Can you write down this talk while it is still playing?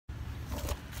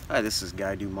Hi, this is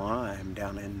Guy Dumas. I'm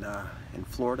down in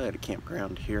Florida at a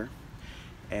campground here,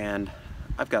 and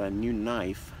I've got a new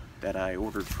knife that I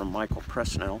ordered from Michael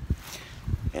Presnell,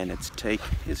 and it's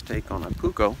his take on a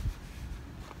Puukko,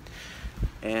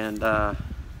 and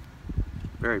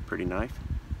very pretty knife,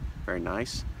 very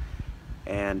nice,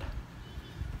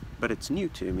 but it's new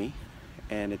to me,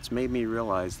 and it's made me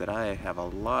realize that I have a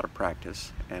lot of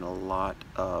practice and a lot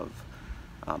of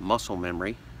muscle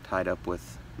memory tied up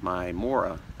with my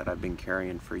Mora that I've been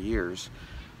carrying for years,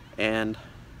 and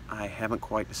I haven't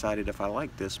quite decided if I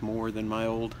like this more than my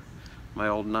old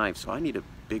knife. So I need a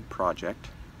big project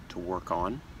to work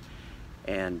on,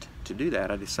 and to do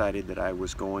that I decided that I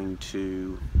was going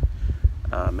to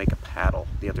make a paddle.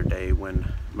 The other day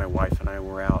when my wife and I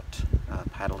were out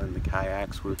paddling the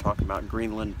kayaks, we were talking about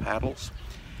Greenland paddles,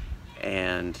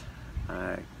 and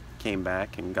I came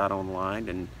back and got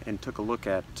online and took a look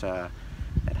at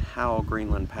how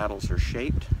Greenland paddles are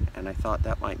shaped, and I thought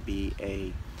that might be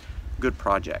a good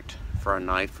project for a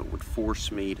knife. It would force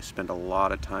me to spend a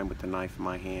lot of time with the knife in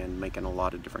my hand, making a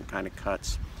lot of different kind of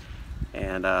cuts,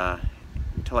 and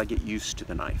until I get used to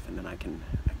the knife, and then I can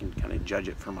kind of judge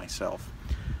it for myself.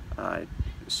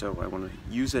 So I want to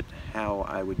use it how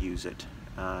I would use it,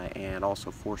 and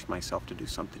also force myself to do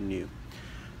something new.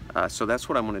 So that's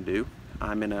what I'm going to do.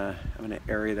 I'm in an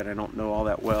area that I don't know all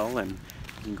that well, and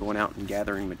going out and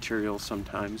gathering materials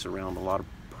sometimes around a lot of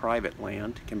private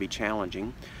land can be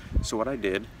challenging. So what I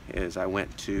did is I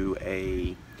went to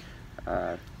a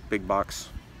big box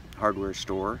hardware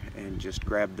store and just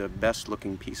grabbed the best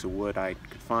looking piece of wood I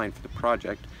could find for the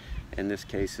project. In this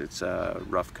case, it's a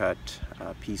rough cut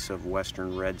piece of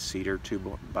western red cedar,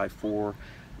 2x4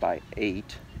 by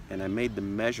 8, and I made the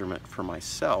measurement for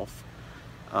myself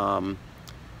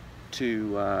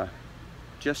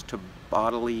just to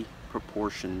bodily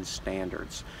proportion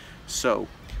standards. So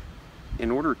in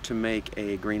order to make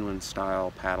a Greenland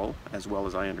style paddle, as well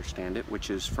as I understand it, which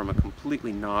is from a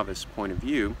completely novice point of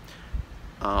view,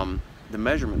 the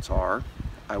measurements are,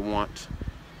 I want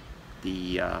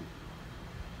the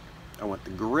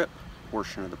grip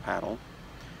portion of the paddle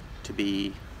to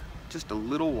be just a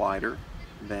little wider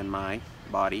than my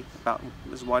body, about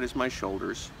as wide as my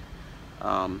shoulders,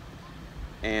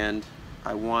 and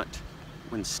I want,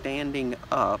 when standing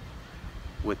up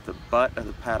with the butt of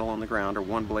the paddle on the ground, or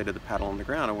one blade of the paddle on the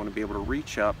ground, I want to be able to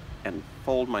reach up and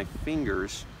fold my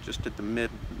fingers just at the mid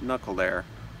knuckle there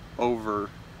over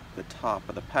the top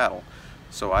of the paddle.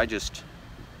 So I just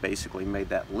basically made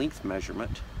that length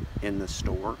measurement in the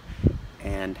store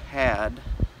and had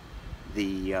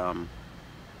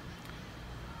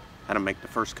how to make the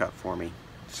first cut for me.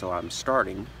 So I'm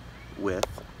starting out with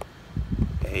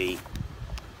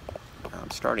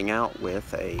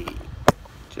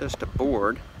just a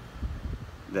board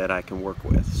that I can work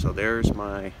with. So there's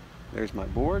my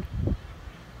board.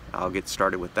 I'll get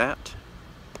started with that,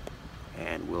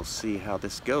 and we'll see how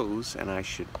this goes, and I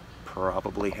should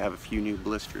probably have a few new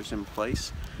blisters in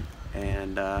place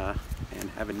and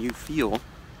have a new feel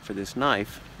for this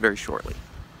knife very shortly.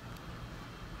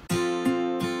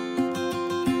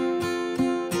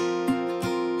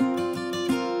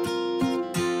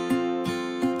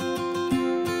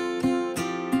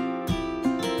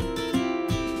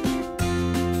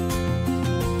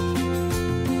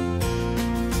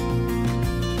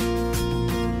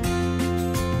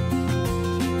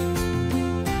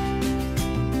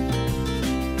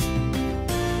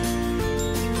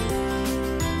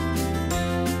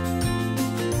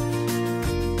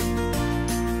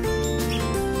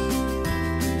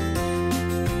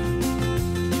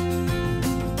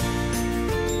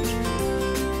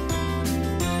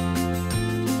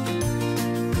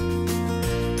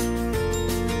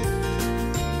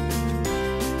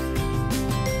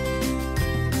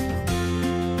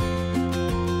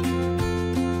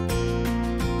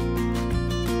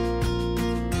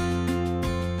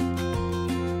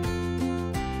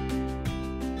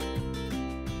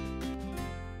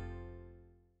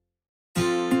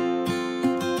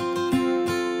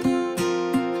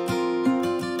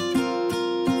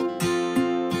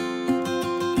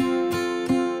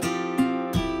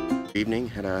 Evening,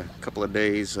 had a couple of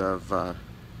days of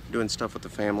doing stuff with the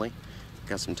family.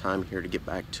 Got some time here to get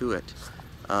back to it.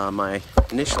 My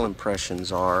initial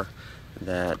impressions are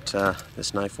that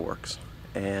this knife works,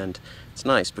 and it's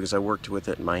nice because I worked with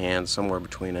it in my hand somewhere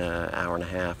between an hour and a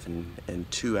half and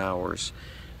 2 hours,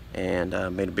 and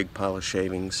made a big pile of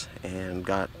shavings and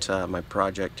got my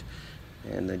project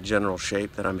in the general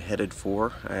shape that I'm headed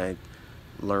for. I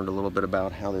learned a little bit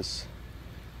about how this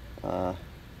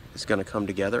is going to come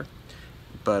together.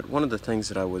 But one of the things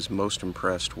that I was most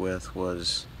impressed with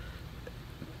was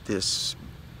this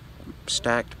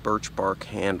stacked birch bark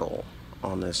handle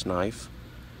on this knife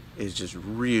is just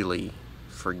really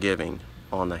forgiving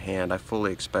on the hand. I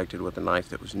fully expected with a knife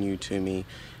that was new to me,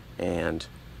 and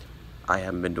I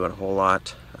haven't been doing a whole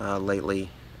lot lately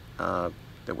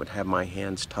that would have my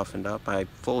hands toughened up. I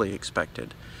fully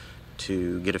expected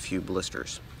to get a few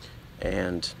blisters,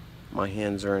 and my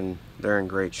hands are in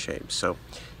great shape. So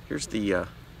here's the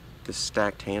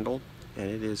stacked handle, and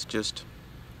it is just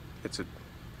it's a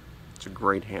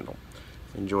great handle.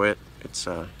 Enjoy it. It's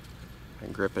I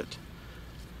can grip it,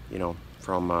 you know,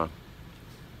 from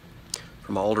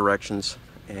all directions,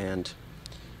 and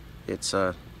it's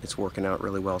working out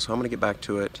really well. So I'm going to get back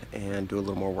to it and do a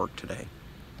little more work today.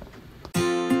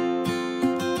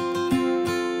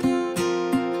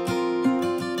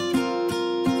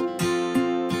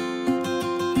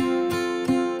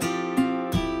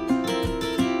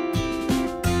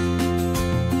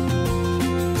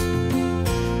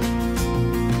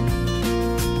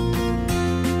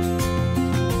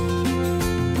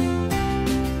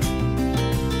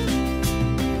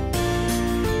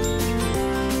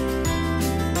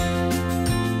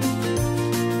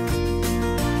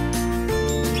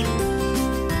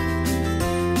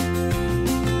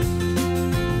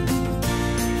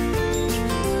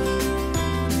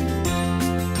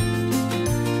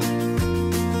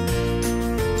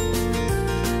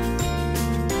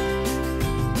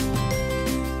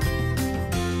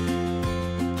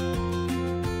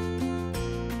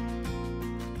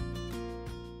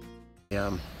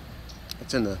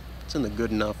 It's in the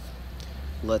good enough,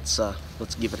 let's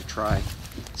give it a try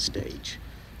stage.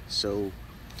 So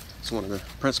it's one of the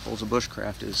principles of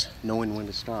bushcraft is knowing when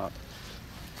to stop.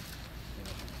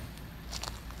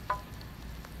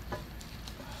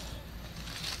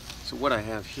 So what I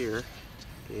have here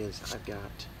is I've got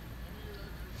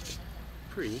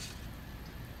could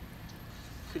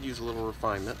use a little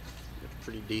refinement,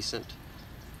 pretty decent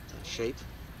shape,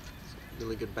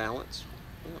 really good balance.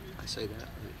 Well, I say that,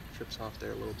 and it trips off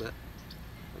there a little bit.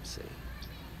 Let's see.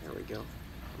 There we go.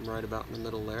 I'm right about in the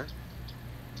middle there.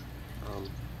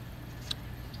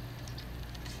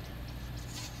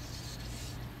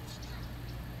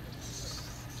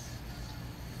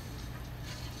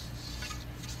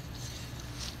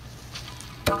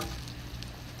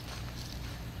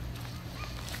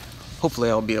 Hopefully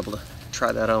I'll be able to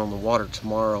try that out on the water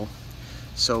tomorrow.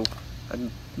 So I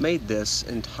made this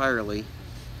entirely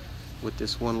with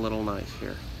this one little knife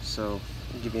here. So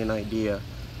I'll give you an idea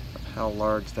of how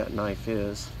large that knife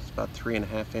is. It's about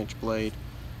 3.5 inch blade,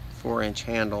 4 inch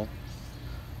handle.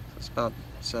 So it's about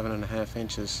 7.5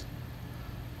 inches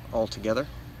altogether,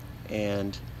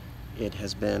 and it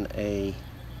has been a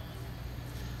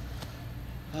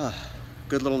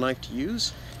good little knife to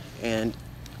use. And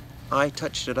I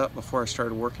touched it up before I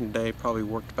started working today, probably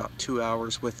worked about 2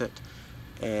 hours with it,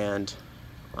 and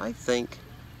I think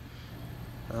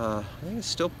it's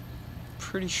still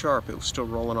pretty sharp. It was still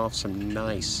rolling off some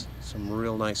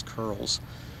real nice curls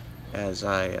as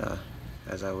I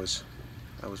was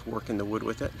working the wood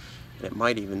with it, and it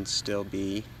might even still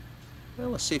be. Well,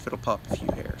 let's see if it'll pop a few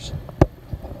hairs.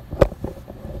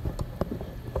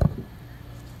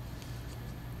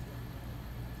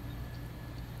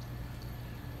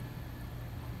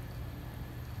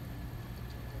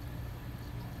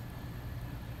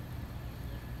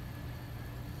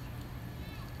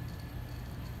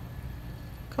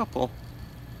 Couple.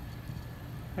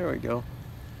 There we go.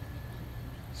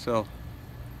 So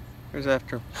there's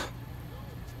after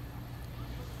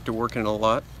working a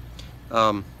lot.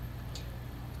 Of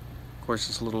course,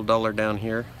 it's a little duller down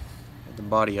here at the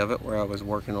body of it where I was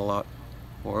working a lot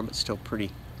more, but still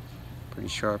pretty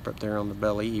sharp up there on the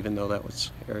belly, even though that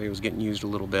area was getting used a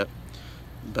little bit.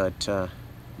 But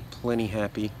plenty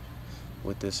happy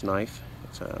with this knife.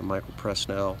 It's a micro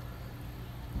Presnell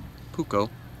Puukko.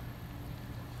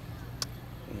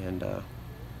 And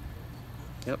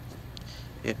yep,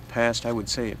 it passed. I would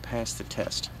say it passed the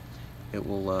test. It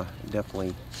will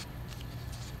definitely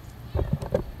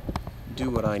do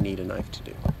what I need a knife to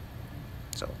do.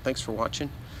 So thanks for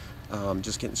watching.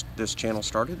 Just getting this channel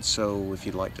started, so if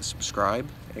you'd like to subscribe,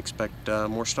 expect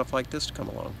more stuff like this to come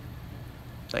along.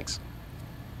 Thanks.